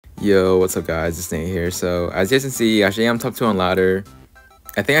Yo, what's up guys, it's Nate here. So as you guys can see, actually I'm top 2 on ladder.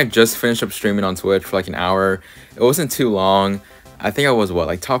 I think I just finished up streaming on Twitch for like an hour. It wasn't too long. I think I was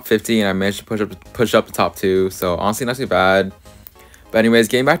like top 50 and I managed to push up to top 2. So honestly not too bad. But anyways,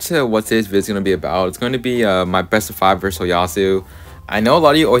 getting back to what today's video is going to be about. It's going to be my best of 5 versus Oyassuu. I know a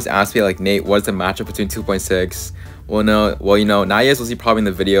lot of you always ask me like, Nate, what's the matchup between 2.6? Well you know, now you guys will see probably in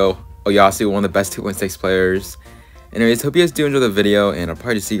the video, Oyassuu, one of the best 2.6 players. Anyways, hope you guys do enjoy the video, and I'll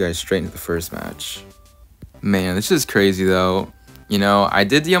probably just see you guys straight into the first match. Man, this is crazy though. You know, I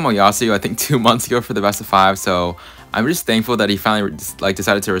did DM Oyassuu I think 2 months ago for the best of 5, so I'm just thankful that he finally like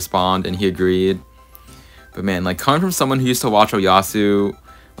decided to respond and he agreed. But man, like coming from someone who used to watch Oyassuu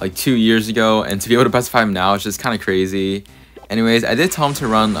like 2 years ago and to be able to best of 5 him now, it's just kind of crazy. Anyways, I did tell him to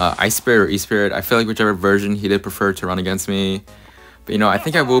run Ice Spirit or E-Spirit. I feel like whichever version he did prefer to run against me. But you know, I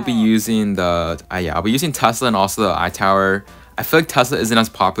think I will be using the I'll be using Tesla and also the iTower. I feel like Tesla isn't as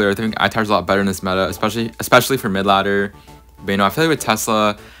popular. I think iTower's a lot better in this meta, especially for mid ladder. But you know, I feel like with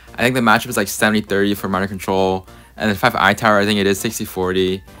Tesla, I think the matchup is like 70-30 for minor control, and if I have iTower, I think it is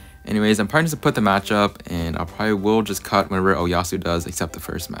 60-40. Anyways, I'm probably just to put the matchup, and I'll probably will just cut whenever Oyassuu does, except the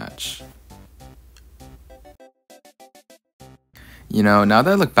first match. You know, now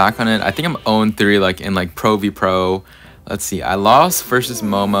that I look back on it, I think I'm 0-3 like in like Pro v Pro. Let's see, I lost versus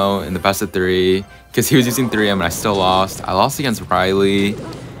Momo in the best of 3 because he was using 3M and I still lost. I lost against Riley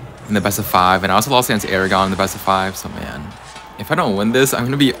in the best of 5, and I also lost against Aragon in the best of 5. So man, if I don't win this, I'm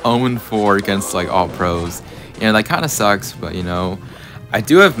gonna be 0-4 against like all pros. You know, that kind of sucks, but you know, I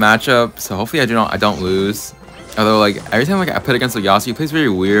do have matchup, so hopefully I don't lose. Although like every time like I put against Oyassuu, he plays very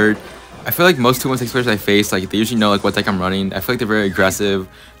weird. I feel like most 2.6 players I face, like they usually know like what deck I'm running. I feel like they're very aggressive,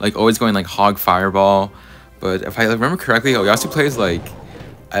 like always going like hog fireball. But if I remember correctly, Oyassuu plays like,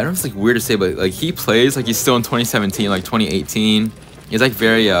 I don't know if it's like weird to say, but like he plays like he's still in 2017, like 2018. He's like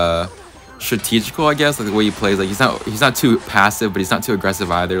very strategical, I guess, like the way he plays. Like he's not too passive, but he's not too aggressive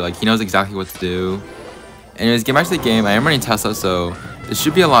either. Like he knows exactly what to do. Anyways, get back to the game. I am running Tesla, so it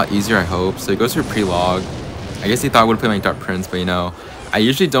should be a lot easier, I hope. So he goes for a pre-log. I guess he thought I would play my Dark Prince, but you know, I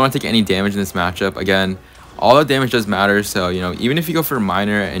usually don't want to take any damage in this matchup. Again, all the damage does matter, so you know, even if you go for a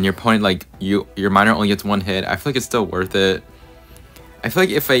minor and your opponent like your minor only gets 1 hit, I feel like it's still worth it. I feel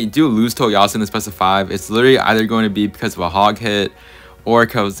like if I do lose to Oyassuu in this best of 5, it's literally either going to be because of a hog hit or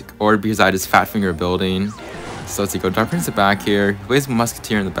because I just fat finger building. So let's see, go Dark Prince the back here. He plays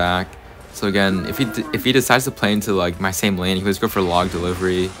Musketeer in the back. So again, if he decides to play into like my same lane, he can just go for log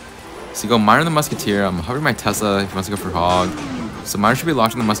delivery. So you go minor the Musketeer. I'm hovering my Tesla if he wants to go for hog. So minor should be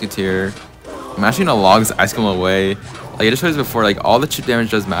locked on the Musketeer. I'm actually gonna log this Ice Golem away. Like I just showed this before, like all the chip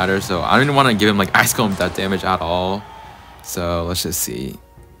damage does matter, so I don't even want to give him like Ice Golem death damage at all. So let's just see.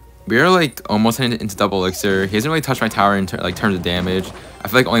 We are like almost heading into double elixir. He doesn't really touch my tower in terms of damage. I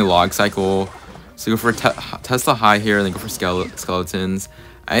feel like only log cycle. So go for Tesla high here, and then go for skeletons.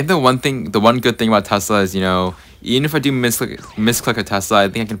 I think the one good thing about Tesla is, you know, even if I do misclick a Tesla, I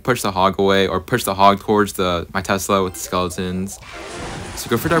think I can push the hog away or push the hog towards my Tesla with the skeletons. So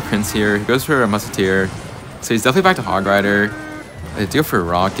go for Dark Prince here. He goes for a Musketeer. So he's definitely back to Hog Rider. I do go for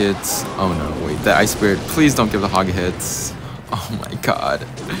Rockets. Oh no, wait. The Ice Spirit. Please don't give the Hog hits. Oh my god.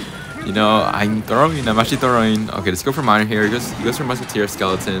 You know, I'm actually throwing. Okay, let's go for Minor here. He goes for Musketeer,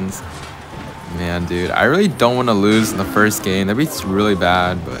 Skeletons. Man, dude. I really don't want to lose in the first game. That'd be really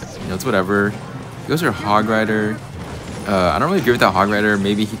bad, but you know, it's whatever. He goes for Hog Rider. I don't really agree with that Hog Rider.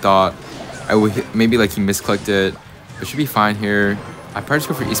 Maybe he thought I would hit, maybe like he misclicked it. But should be fine here. I probably just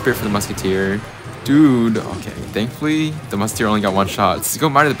go for E-Spirit for the Musketeer. Dude, okay. Thankfully, the Musketeer only got 1 shot. Let's go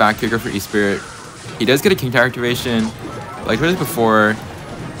minor the back here, go for E-Spirit. He does get a King Tower activation. Like really before,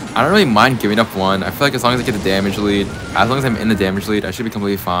 I don't really mind giving up 1. I feel like as long as I get the damage lead, as long as I'm in the damage lead, I should be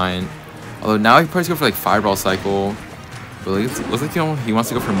completely fine. Although now he probably go for like Fireball cycle. But it looks like he wants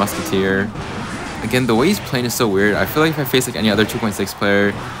to go for Musketeer. Again, the way he's playing is so weird. I feel like if I face like any other 2.6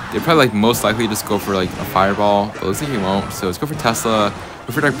 player, they'd probably like most likely just go for like a Fireball, but it looks like he won't. So let's go for Tesla,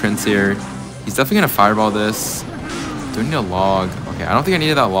 go for Dark Prince here. He's definitely gonna Fireball this. Do I need a log? Okay, I don't think I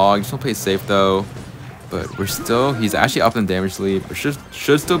needed that log. Just want to play it safe though. But he's actually up in the damage lead, but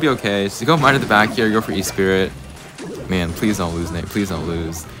should still be okay. So go mine at the back here, go for E-Spirit. Man, please don't lose, Nate. Please don't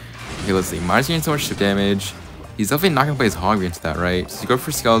lose. Okay, let's see. Mine's getting so much chip damage. He's definitely not going to play his Hog into that, right? So you go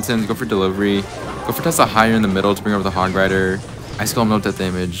for Skeletons, go for Delivery, go for Tesla higher in the middle to bring over the Hog Rider. Ice Golem, no death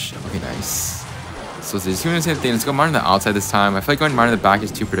damage. Okay, nice. So he's doing the same thing. Let's go Miner on the outside this time. I feel like going Miner in the back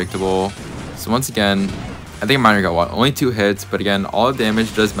is too predictable. So once again, I think Miner got what? Only 2 hits, but again, all the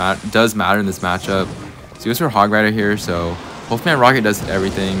damage does matter in this matchup. So he goes for Hog Rider here, so hopefully my Rocket does hit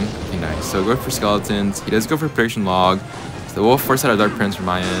everything. Okay, nice. So go for Skeletons. He does go for Prediction Log. So we'll force out a Dark Prince from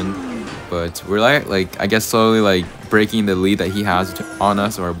my end. But we're like I guess slowly like breaking the lead that he has on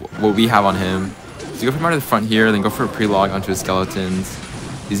us, or what we have on him. So go from out to the front here, then go for a pre-log onto his skeletons.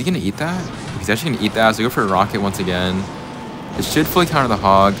 Is he gonna eat that? He's actually gonna eat that, so go for a rocket once again. It should fully counter the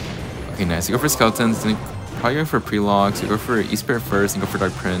hog. Okay, nice. So go for skeletons, then probably go for a pre-log. So go for E-Spirit first and go for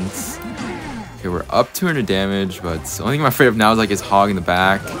Dark Prince. Okay, we're up 200 damage, but the only thing I'm afraid of now is like his hog in the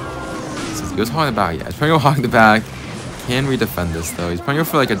back. So he goes hog in the back, yeah. He's probably gonna go hog in the back. Can we defend this though? He's probably going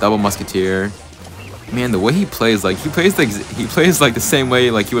for like a double musketeer. Man, the way he plays like the same way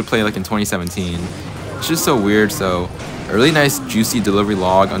like he would play like in 2017. It's just so weird. So a really nice juicy delivery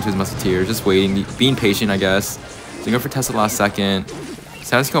log onto his musketeer, just waiting, being patient, I guess. So we go for Tesla last second.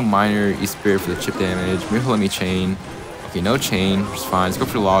 Status go minor, E-Spirit for the chip damage. Maybe he'll let me chain. Okay, no chain, which is fine. Let's go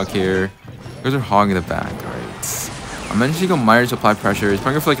for the log here. Goes our hog in the back. Alright. I'm going to go minor to apply pressure. He's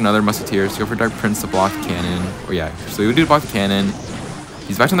probably going for like another musketeer. So go for Dark Prince to block the cannon. Oh yeah, so we would do block the cannon.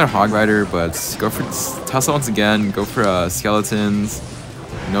 He's back on their hog rider, but go for Tesla once again. Go for skeletons.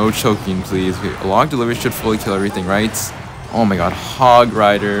 No choking, please. Okay, a log delivery should fully kill everything, right? Oh my god, hog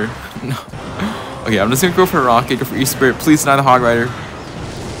rider. No. Okay, I'm just gonna go for a rocket. Go for E-Spirit. Please deny the hog rider.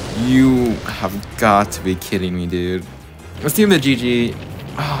 You have got to be kidding me, dude. Let's team the GG.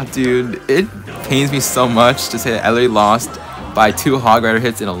 Oh, dude, it pains me so much to say that I literally lost by 2 hog rider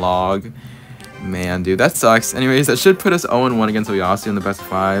hits in a log. Man, dude, that sucks. Anyways, that should put us 0-1 against Oyassuu in the best of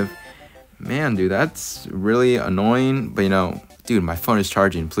 5. Man, dude, that's really annoying. But, you know, dude, my phone is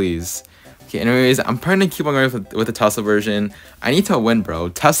charging, please. Okay, anyways, I'm probably gonna keep on going with the Tesla version. I need to win, bro.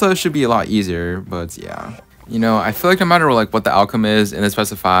 Tesla should be a lot easier, but yeah. You know, I feel like no matter like what the outcome is in this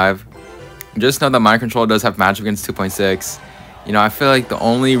best of 5, just know that Mind Control does have matchup against 2.6. You know, I feel like the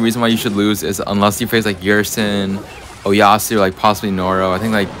only reason why you should lose is unless you face like Yersin, Oyassuu, or like possibly Noro. I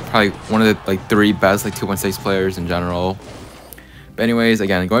think like probably one of the like 3 best like 2.6 players in general. But anyways,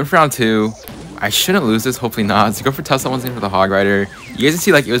 again, going for round 2. I shouldn't lose this, hopefully not. So go for Tesla once again for the hog rider. You guys can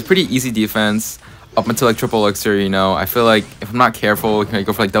see like it was pretty easy defense up until like triple elixir, you know. I feel like if I'm not careful, we can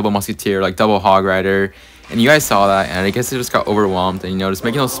go for like double musketeer, like double hog rider. And you guys saw that, and I guess it just got overwhelmed, and you know, just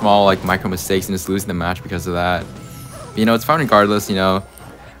making those small like micro mistakes and just losing the match because of that. But, you know, it's fine regardless, you know.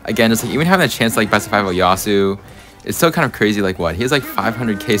 Again, it's like even having a chance to like best of 5 Oyassuu, it's still kind of crazy. Like what? He has like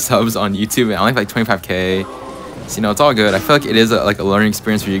 500k subs on YouTube and I only have like 25k. So, you know, it's all good. I feel like it is like a learning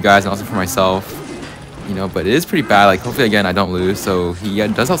experience for you guys and also for myself. You know, but it is pretty bad. Like hopefully again I don't lose. So he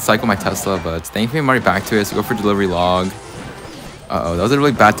does outcycle my Tesla, but thankfully I'm already back to it. So go for delivery log. Uh-oh, that was a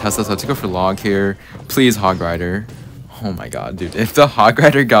really bad Tesla, so I have to go for log here. Please, hog rider. Oh my god, dude. If the hog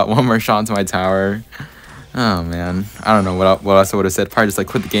rider got one more shot into my tower. Oh man, I don't know what else I would have said. Probably just like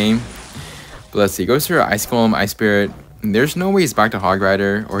quit the game. But let's see. Goes through Ice Golem, Ice Spirit. There's no way he's back to hog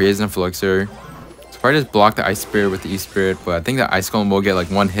rider, or he isn't a elixir. So probably just block the Ice Spirit with the E Spirit. But I think that Ice Golem will get like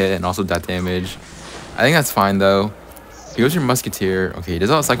 1 hit and also death damage. I think that's fine though. He goes for Musketeer. Okay, he does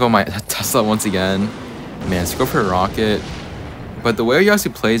outcycle my Tesla once again. Man, let's go for a rocket. But the way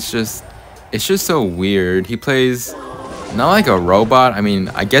Oyassuu plays it's just so weird. He plays not like a robot. I mean,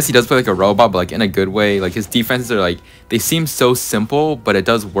 I guess he does play like a robot, but like in a good way. Like his defenses are like, they seem so simple, but it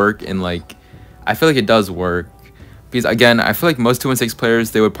does work in like, I feel like it does work. Because again, I feel like most 2-6 players,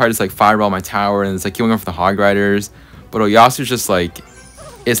 they would probably just like fireball my tower and it's like killing off the hog riders. But Oyassou's just like,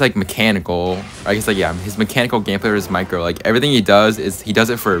 it's like mechanical. I guess like, yeah, his mechanical gameplay is micro. Like everything he does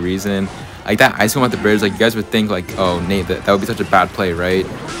it for a reason. Like that ice cream at the bridge, like you guys would think like, oh Nate, that would be such a bad play, right?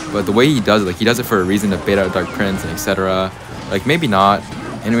 But the way he does it, like he does it for a reason to bait out Dark Prince and etc. Like maybe not.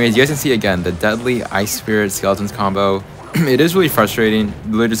 Anyways, you guys can see again the deadly Ice Spirit Skeletons combo. It is really frustrating.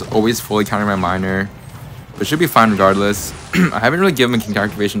 Literally just always fully countering my miner. But it should be fine regardless. I haven't really given him King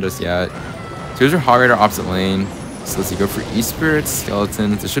activation just yet. So here's our Hog Rider opposite lane. So let's see, go for E Spirit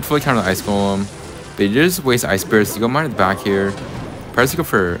Skeletons. It should fully counter the Ice Golem. But you just waste Ice Spirits. You go mine at the back here. Perhaps you go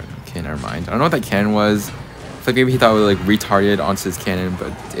for, okay, never mind. I don't know what that cannon was. I feel like maybe he thought it would like retarded onto his cannon,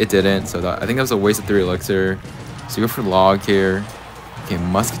 but it didn't. So I think that was a waste of 3 elixir. So you go for log here. Okay,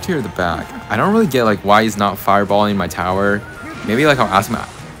 Musketeer at the back. I don't really get like why he's not fireballing my tower. Maybe like I'll ask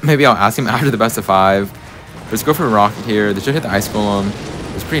him after the best of 5. But let's go for a rocket here. They should hit the Ice Golem.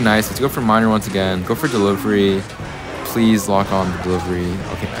 It's pretty nice. Let's go for miner once again. Go for delivery. Please lock on the delivery.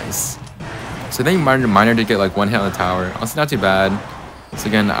 Okay, nice. So I think miner did get like 1 hit on the tower. Honestly, not too bad. So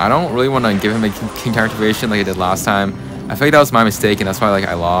again, I don't really want to give him a King activation like I did last time. I feel like that was my mistake, and that's why like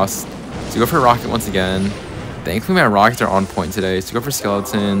I lost. So go for a rocket once again. Thankfully, my rockets are on point today. So go for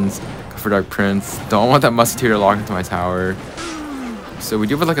skeletons. Go for Dark Prince. Don't want that Musketeer to lock into my tower. So we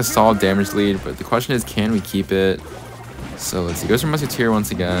do have like a solid damage lead, but the question is, can we keep it? So let's see. Goes for Musketeer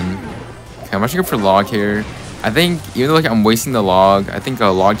once again. Okay, I'm actually going for log here. I think even though like I'm wasting the log, I think a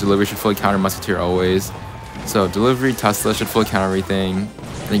log delivery should fully counter Musketeer always. So delivery Tesla should fully counter everything.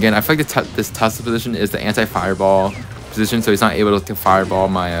 And again, I feel like this Tesla position is the anti-fireball position, so he's not able to fireball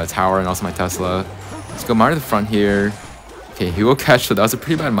my tower and also my Tesla. Let's go miner to the front here. Okay, he will catch, so that was a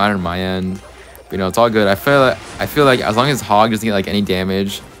pretty bad miner on my end. But, you know, it's all good. I feel like as long as Hog doesn't get like any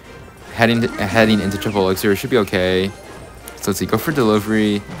damage heading into triple elixir, it should be okay. So let's see, go for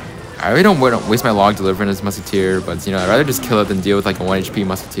delivery. I really don't waste my log delivering as Musketeer, but you know, I'd rather just kill it than deal with like a 1 HP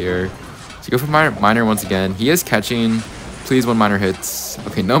Musketeer. So go for miner once again. He is catching. Please, 1 miner hits.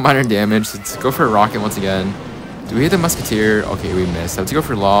 Okay, no miner damage. Let's go for a rocket once again. Do we hit the Musketeer? Okay, we missed. I have to go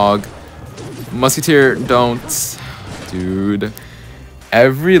for log. Musketeer, don't. Dude.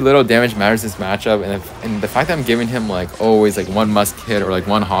 Every little damage matters in this matchup, and the fact that I'm giving him like always like 1 musk hit or like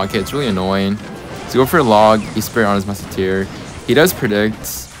 1 hog hit, it's really annoying. So go for a log. He spirit on his Musketeer. He does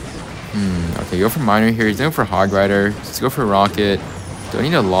predict. Okay, go for miner here. He's going for hog rider. Let's go for rocket. Do I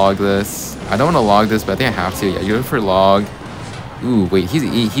need to log this? I don't want to log this, but I think I have to. Yeah, you go for log. Ooh, wait,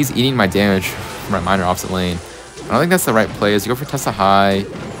 he's eating my damage from my miner opposite lane. I don't think that's the right play. So go for Tesla high.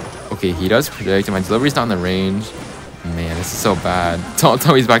 Okay, he does predict, and my delivery's not in the range. Man, this is so bad. Don't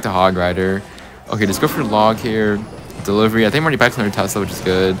tell me he's back to hog rider. Okay, just go for log here. Delivery. I think I'm already back to another Tesla, which is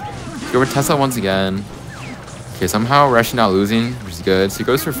good. Go for Tesla once again. Okay, somehow Rush not losing, which is good. So he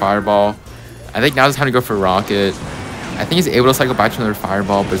goes for fireball. I think now it's time to go for rocket. I think he's able to cycle back to another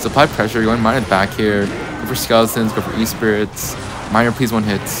fireball, but it's applied pressure. Going miner back here. Go for skeletons. Go for e-spirits. Miner, please 1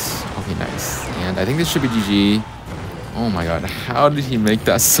 hits. Okay, nice. And I think this should be GG. Oh my god, how did he make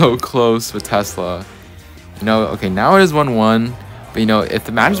that so close with Tesla? You know, okay, now it is 1-1. But you know, if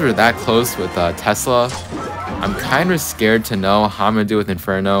the matches were that close with Tesla, I'm kind of scared to know how I'm gonna do with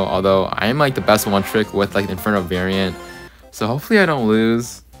Inferno. Although I am like the best one trick with like the Inferno variant, so hopefully I don't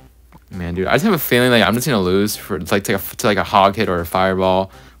lose. Man, dude, I just have a feeling like I'm just gonna lose for like to like a hog hit or a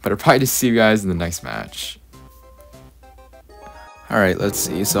fireball. But I'll probably just see you guys in the next match. All right, let's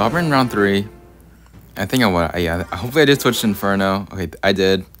see. So I'm in round 3. I think I won. Yeah, hopefully I did switch to Inferno. Okay, I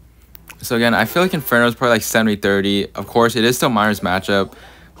did. So again, I feel like Inferno is probably like 70-30. Of course, it is still Miner's matchup.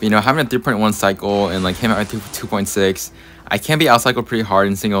 But, you know, having a 3.1 cycle and like him at 2.6, I can be outcycled pretty hard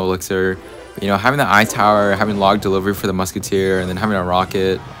in single elixir. But, you know, having the eye tower, having log delivery for the Musketeer, and then having a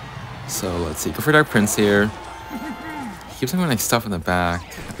rocket. So let's see. Go for Dark Prince here. He keeps having like stuff in the back.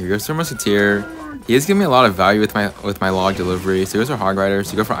 He goes for Musketeer. He is giving me a lot of value with my log delivery. So he goes for Hog Rider.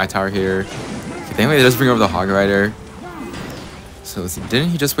 So you go for eye tower here. Thankfully, it does bring over the Hog Rider. So let's see, didn't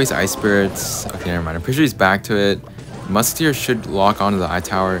he just waste Ice Spirits? Okay, never mind. I'm pretty sure he's back to it. Musketeer should lock onto the eye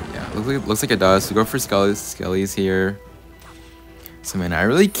tower. Yeah, looks like it does. So go for Skellies here. So man, I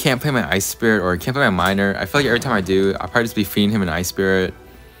really can't play my Ice Spirit or can't play my Miner. I feel like every time I do, I'll probably just be feeding him an Ice Spirit.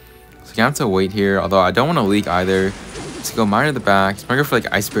 So I have to wait here, although I don't want to leak either. So go Miner in the back. So I'm gonna go for like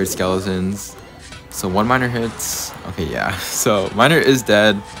Ice Spirit Skeletons. So 1 Miner hits. Okay, yeah. So Miner is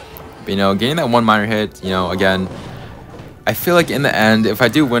dead. But, you know, getting that 1 miner hit, you know, again, I feel like in the end, if I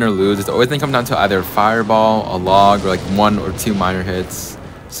do win or lose, it's always going to come down to either a fireball, a log, or like 1 or 2 miner hits.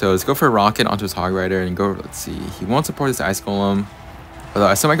 So let's go for a rocket onto his Hog Rider and go, let's see. He won't support this Ice Golem. Although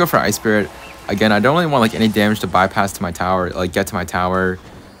I still might go for Ice Spirit. Again, I don't really want like any damage to bypass to my tower, like get to my tower.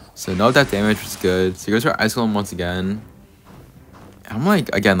 So no death damage, which is good. So he goes for Ice Golem once again. I'm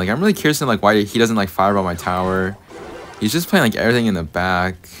like, again, like I'm really curious in like why he doesn't like fireball my tower. He's just playing like everything in the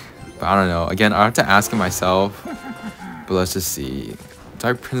back. But I don't know. Again, I have to ask him myself. But let's just see.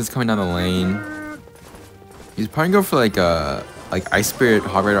 Dark Prince is coming down the lane. He's probably going for like Ice Spirit,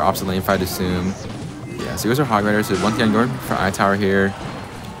 Hog Rider, opposite lane if I'd assume. Yeah, so he goes for Hog Rider. So once again, going for Eye Tower here.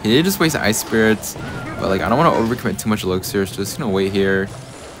 He did just waste Ice Spirits. But like, I don't want to overcommit too much elixir. So just gonna wait here.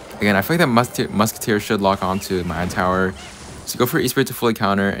 Again, I feel like that Musketeer should lock onto my Eye Tower. So go for E-Spirit to fully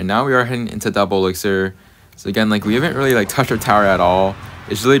counter. And now we are heading into double elixir. So again, like we haven't really like touched our tower at all.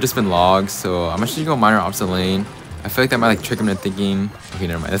 It's really just been logs, so I'm actually gonna go miner opposite lane. I feel like that might like trick him into thinking, okay,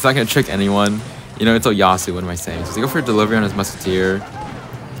 never mind. It's not gonna trick anyone. You know, it's Oyassuu, what am I saying? So go for a delivery on his Musketeer.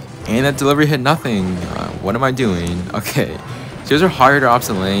 And that delivery hit nothing. What am I doing? Okay. So here's our Hog Rider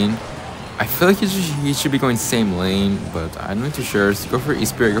opposite lane. I feel like he should be going same lane, but I'm not too sure. So go for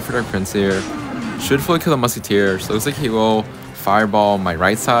E-Spirit, go for Dark Prince here. Should fully kill the Musketeer. So it looks like he will fireball my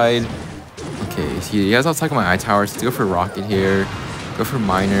right side. Okay, so he has outside my Eye Tower, so go for Rocket here. Go for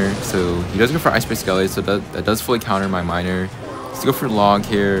Miner. So he does go for Ice Spirit Skelly, so that does fully counter my Miner. So go for Log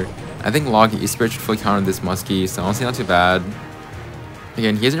here. I think Log and E-Spirit should fully counter this Muskie, so honestly not too bad.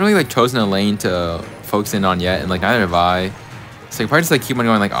 Again, he hasn't really like chosen a lane to focus in on yet, and like neither have I. So I probably just like keep on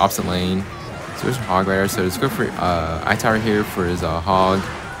going like opposite lane. So there's Hog Rider, so just go for Eye Tower here for his Hog.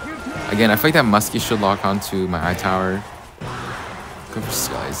 Again, I feel like that muskie should lock onto my eye tower. Go for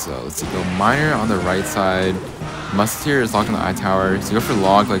Sky, so let's see, go Miner on the right side. Musketeer is locked on the eye tower, so go for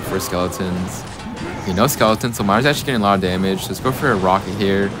Log like for skeletons. Okay, no skeletons, so Miner's actually getting a lot of damage, so let's go for a rocket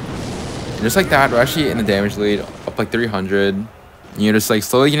here. And just like that, we're actually in the damage lead, up like 300. You're just like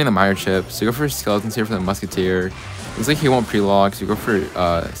slowly getting the Miner chip, so you go for skeletons here for the Musketeer. Looks like he won't pre-log, so you go for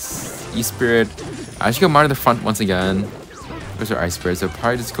E-Spirit. I actually go Miner to the front once again. Goes for Ice Spirit, so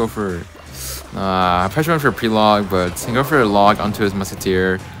probably just go for... I probably went for a pre-log, but he go for a log onto his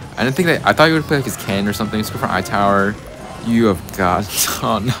Musketeer. I didn't think that... I thought he would play like his cannon or something. Just go for Eye Tower. You have got...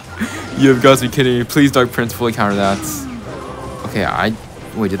 Oh no. You have got to be kidding me. Please, Dark Prince, fully counter that. Okay,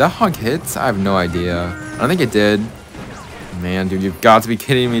 wait, did that hog hit? I have no idea. I don't think it did. Man, dude, you've got to be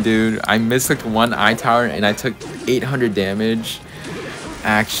kidding me, dude. I misclicked one Eye Tower and I took 800 damage.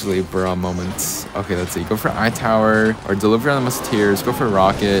 Actually, bro, moments. Okay, let's see. Go for Eye Tower or Delivery on the Musketeers. Go for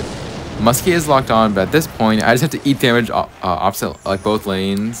Rocket. Muskie is locked on, but at this point, I just have to eat damage opposite, like, both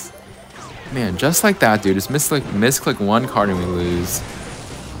lanes. Man, just like that, dude. Just misclick one card and we lose.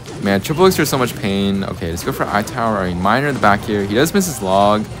 Man, Triple Elixir is so much pain. Okay, let's go for Eye Tower. I mean, Miner in the back here. He does miss his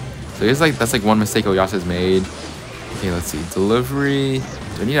log. So he's like, that's like one mistake Oyassuu has made. Okay, let's see. Delivery.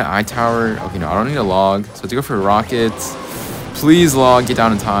 Do I need an Eye Tower? Okay, no, I don't need a log. So let's go for Rockets. Please log, get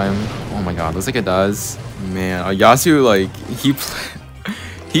down in time. Oh my god, looks like it does. Man, Oyassuu, like,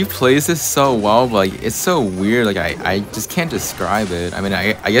 he plays this so well, but like, it's so weird. Like, I just can't describe it. I mean,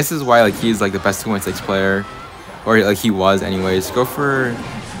 I guess this is why, like, he's like the best 2.6 player. Or like he was anyways. Go for...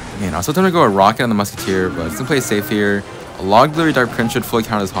 Man, I was still going to go a Rocket on the Musketeer, but let's play it safe here. A Log Delivery Dark Prince should fully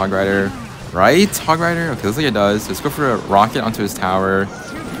count as Hog Rider. Right? Hog Rider? Okay, looks like it does. Let's go for a Rocket onto his tower.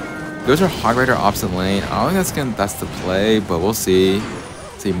 Goes for Hog Rider opposite lane. I don't think that's the play, but we'll see.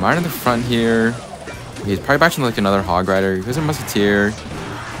 Let's see, Miner in the front here. He's probably back to like another Hog Rider. He goes for Musketeer.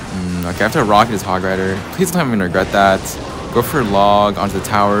 Okay, I have to rocket his Hog Rider. Please don't tell me I'm gonna regret that. Go for Log onto the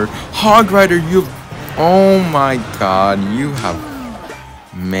tower. Hog Rider, you... Oh my god, you have...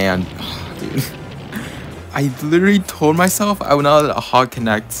 Man, dude. I literally told myself I would not let a Hog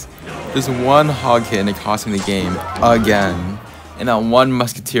connect. Just one Hog hit and it cost me the game again. And that one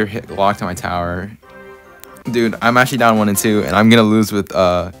Musketeer hit locked on my tower. Dude, I'm actually down 1 and 2, and I'm gonna lose with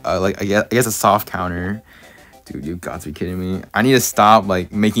like I guess a soft counter. Dude, you've got to be kidding me. I need to stop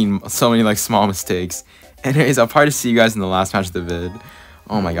like making so many like small mistakes. Anyways, I'll probably see you guys in the last match of the vid.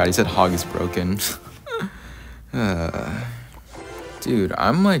 Oh my god, he said Hog is broken. Dude,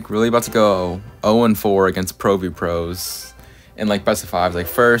 I'm like really about to go 0 and 4 against Pro v Pros. In like best of 5s. Like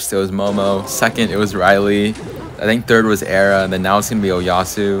first it was Momo, second it was Riley. I think third was Era, and then now it's gonna be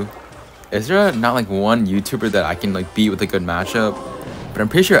Oyassuu. Is there not like one YouTuber that I can like beat with a good matchup? But I'm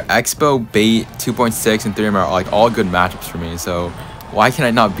pretty sure Expo, Bait, 2.6, and 3M are like all good matchups for me. So why can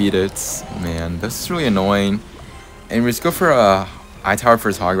I not beat it? Man, this is really annoying. And we just go for a Eye Tower for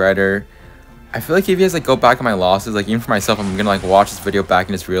his Hog Rider. I feel like if you guys like go back on my losses, like even for myself, I'm gonna like watch this video back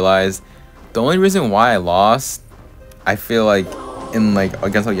and just realize the only reason why I lost, I feel like in like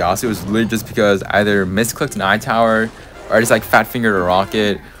against Oyassuu was literally just because I either misclicked an Eye Tower or I just like fat fingered a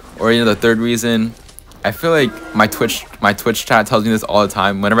rocket, or you know the third reason, I feel like my Twitch chat tells me this all the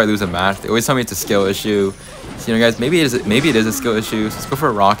time. Whenever I lose a match, they always tell me it's a skill issue. So you know guys, maybe it is a skill issue. So let's go for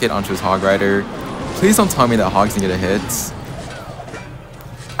a rocket onto his Hog Rider. Please don't tell me that Hog's gonna get a hit.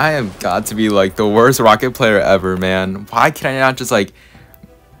 I have got to be like the worst rocket player ever, man. Why can I not just like,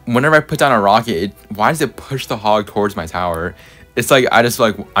 whenever I put down a rocket, why does it push the Hog towards my tower? It's like I'm just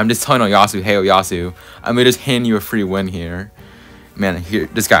telling Oyassuu, hey Oyassuu, I'm gonna just hand you a free win here. Man,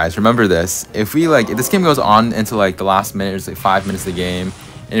 just guys, remember this. If this game goes on into like the last minute, it's like 5 minutes of the game,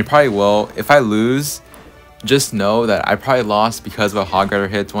 and it probably will. If I lose, just know that I probably lost because of a Hog Rider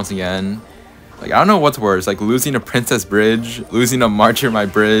hit once again. Like, I don't know what's worse, like losing a Princess Bridge, losing a Marcher My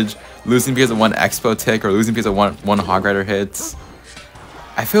Bridge, losing because of one Expo tick, or losing because of one Hog Rider hits.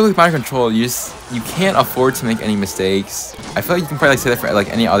 I feel like Mind Control, you can't afford to make any mistakes. I feel like you can probably say that for like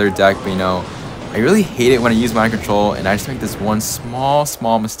any other deck, but you know, I really hate it when I use Mind Control and I just make this one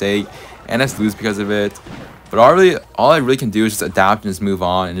small mistake and I just lose because of it. But all I really can do is just adapt and just move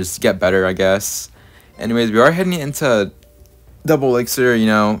on and just get better, I guess. Anyways, we are heading into Double Elixir, you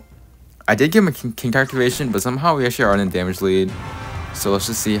know. I did give him a King activation, but somehow we actually are in a damage lead. So let's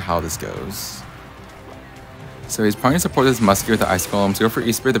just see how this goes. So he's probably going to support this Muskie with the Ice Golem. So go for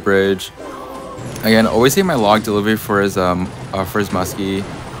E-Spirit the Bridge. Again, always save my log delivery for his Muskie.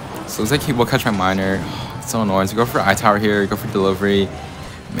 So it looks like he will catch my Miner. It's so annoying. So go for Eye Tower here, go for delivery.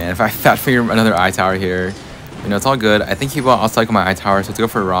 Man, if I fat finger another Eye Tower here, you know, it's all good. I think he will outcycle my Eye Tower, so let's go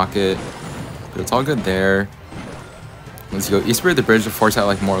for a rocket. But it's all good there. Let's go East Spirit the bridge to force out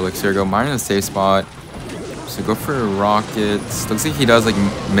like more elixir. Go mine in a safe spot. So go for rockets. Looks like he does like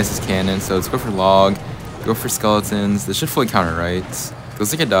miss his cannon. So let's go for log. Go for skeletons. This should fully counter, right?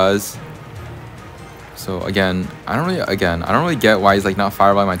 Looks like it does. So again, I don't really get why he's like not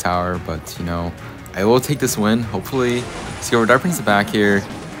fireball my tower, but you know, I will take this win. Hopefully, let's go for Dark Prince back here.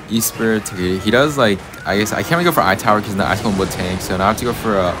 East Spirit. He does like, I guess I can't really go for I tower because the Ice Golem would tank. So now I have to go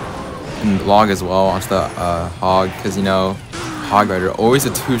for a log as well onto the hog, because you know, hog rider always a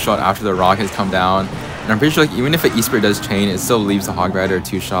 2-shot after the rockets come down. And I'm pretty sure like even if an East Spirit does chain, it still leaves the hog rider a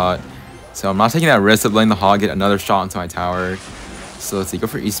 2-shot. So I'm not taking that risk of letting the hog get another shot into my tower. So let's see, go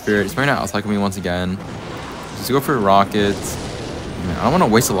for East Spirit. It's probably not outcycle me once again. Just go for rockets. Man, I don't want to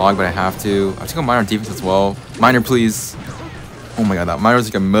waste a log, but I have to. I have to go miner defense as well. Miner, please. Oh my god, that miner was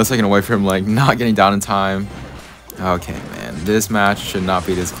like a millisecond away from like not getting down in time. Okay, man, this match should not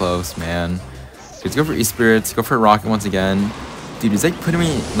be this close, man. Let's go for East Spirits. Go for rocket once again. Dude, it's like putting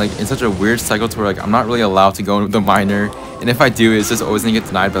me like in such a weird cycle to where like I'm not really allowed to go into the miner, and if I do, it's just always gonna get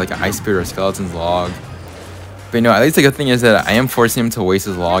denied by like an Ice Spirit or a Skeleton's log. But you know, at least the good thing is that I am forcing him to waste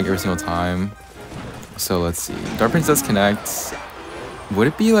his log every single time. So let's see, Dark Prince does connect. Would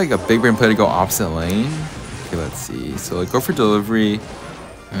it be like a big brain play to go opposite lane? Okay, let's see. So like, go for delivery.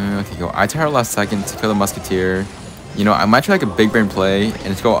 Okay, go I tower last second to kill the Musketeer. You know, I might try like a big brain play and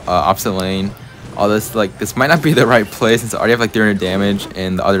just go opposite lane. All this might not be the right play since I already have like 300 damage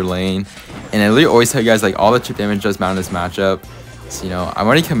in the other lane, and I literally always tell you guys like all the chip damage does mount in this matchup. So you know, I'm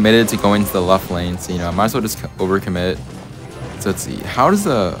already committed to going to the left lane, so you know I might as well just overcommit. So let's see, how does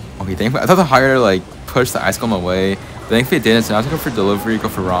the thankfully I thought the higher like pushed the Ice Golem away, but thankfully it didn't. So now I have to go for delivery, go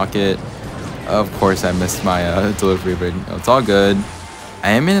for rocket. Of course I missed my delivery, but you know, it's all good.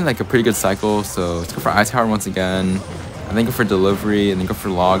 I am in like a pretty good cycle, so let's go for I tower once again. I think go for delivery and then go for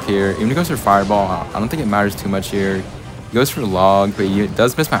log here. Even if he goes for fireball, I don't think it matters too much here. He goes for log, but he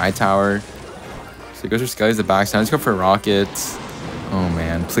does miss my eye tower. So he goes for skellies the back. So now let's go for rockets. Oh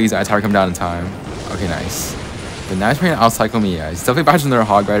man, please eye tower come down in time. Okay, nice. But now he's trying to outcycle me. Yeah, he's definitely bashing their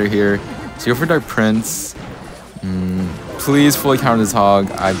hog rider here. So go for Dark Prince. Please fully counter this hog,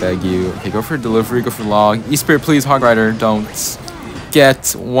 I beg you. Okay, go for delivery, go for log. East Spirit, please, hog rider, don't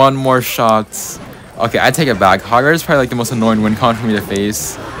get one more shot. Okay, I take it back. Hog rider is probably like the most annoying win con for me to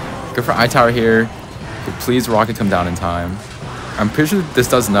face. Go for eye tower here. Okay, please rocket come down in time. I'm pretty sure this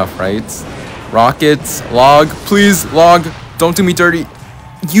does enough, right? Rockets, log, please, log, don't do me dirty.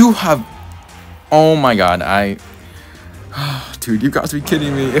 You have, oh my god, dude, you got to be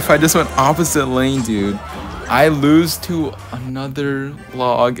kidding me. If I just went opposite lane, dude, I lose to another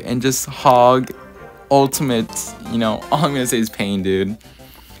log and just hog ultimate. You know, all I'm gonna say is pain, dude.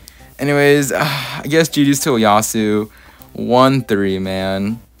 Anyways, I guess GG's to Oyassuu. 1-3,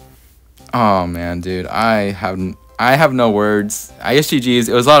 man. Oh man, dude, I have no words. I guess GG's.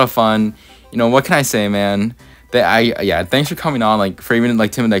 It was a lot of fun. You know, what can I say, man? Yeah, thanks for coming on, like, for even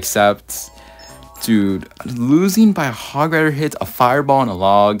like Tim to accept. Dude, losing by a hog rider hit, a fireball, and a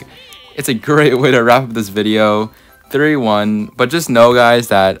log. It's a great way to wrap up this video. 3-1. But just know, guys,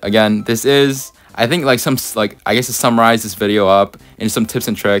 that again, this is, I think, like I guess to summarize this video up into some tips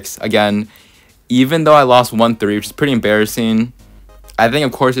and tricks. Again, even though I lost 1-3, which is pretty embarrassing, I think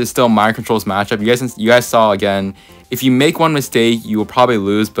of course it's still mind control's matchup. You guys saw again, if you make one mistake, you will probably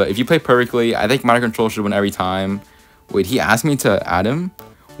lose. But if you play perfectly, I think mind control should win every time. Wait, he asked me to add him?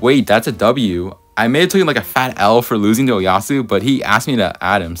 Wait, that's a W. I may have taken like a fat L for losing to Oyassuu, but he asked me to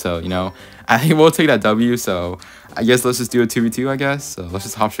add him. So, you know, I think we'll take that W. So I guess let's just do a 2v2, I guess. So let's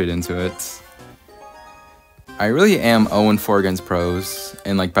just hop straight into it. I really am 0-4 against pros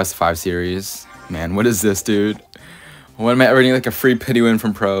in like best of 5 series. Man, what is this, dude? When am I ever getting like a free pity win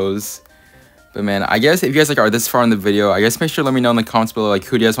from pros? But man, I guess if you guys like are this far in the video, I guess make sure to let me know in the comments below like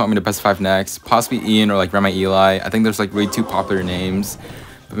who do you guys want me to best of 5 next? Possibly Ian or like Rema Eli. I think there's like really 2 popular names.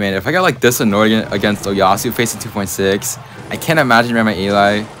 But man, if I got like this annoyed against Oyassuu facing 2.6, I can't imagine Rema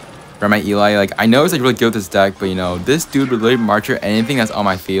Eli, like I know he's like really good with this deck, but you know, this dude would literally marcher anything that's on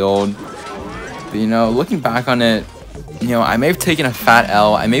my field. But you know, looking back on it, you know, I may have taken a fat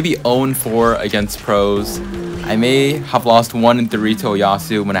L. I may be 0-4 against pros. I may have lost 1-3 to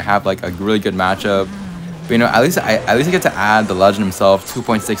Oyassuu when I have like a really good matchup. But you know, at least I get to add the legend himself,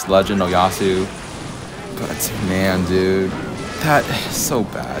 2.6 legend Oyassuu. But man, dude, that is so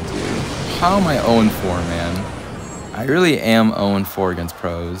bad, dude. How am I 0-4, man? I really am 0-4 against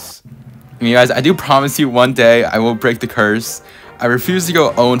pros. I mean, guys, I do promise you one day I will break the curse. I refuse to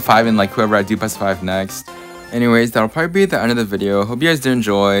go 0-5 in like whoever I do best 5 next. Anyways, that'll probably be the end of the video. Hope you guys did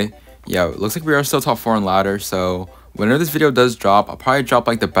enjoy. Yeah, it looks like we are still top 4 on ladder, so whenever this video does drop, I'll probably drop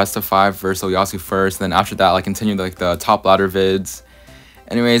like the best of 5 versus Oyassuu first, then after that I'll continue like the top ladder vids.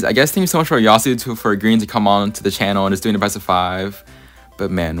 Anyways, I guess thank you so much for Oyassuu for agreeing to come on to the channel and just doing the best of 5. But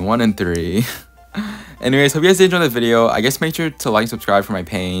man, 1 and 3. Anyways, hope you guys did enjoy the video. I guess make sure to like and subscribe for my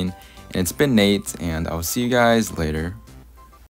pain. And it's been Nate, and I will see you guys later.